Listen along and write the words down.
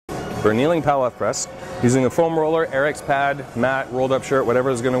for a kneeling Pallof press, using a foam roller, Eric's pad, mat, rolled up shirt,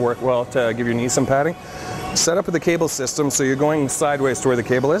 whatever is going to work well to give your knees some padding. Set up with the cable system so you're going sideways to where the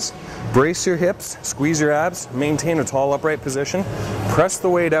cable is. Brace your hips, squeeze your abs, maintain a tall upright position. Press the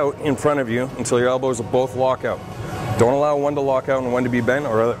weight out in front of you until your elbows both lock out. Don't allow one to lock out and one to be bent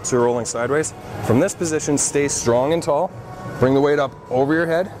or else you're rolling sideways. From this position, stay strong and tall. Bring the weight up over your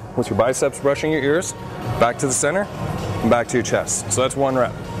head with your biceps brushing your ears, back to the center, and back to your chest. So that's 1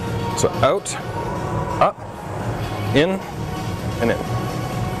 rep. So out, up, in, and in.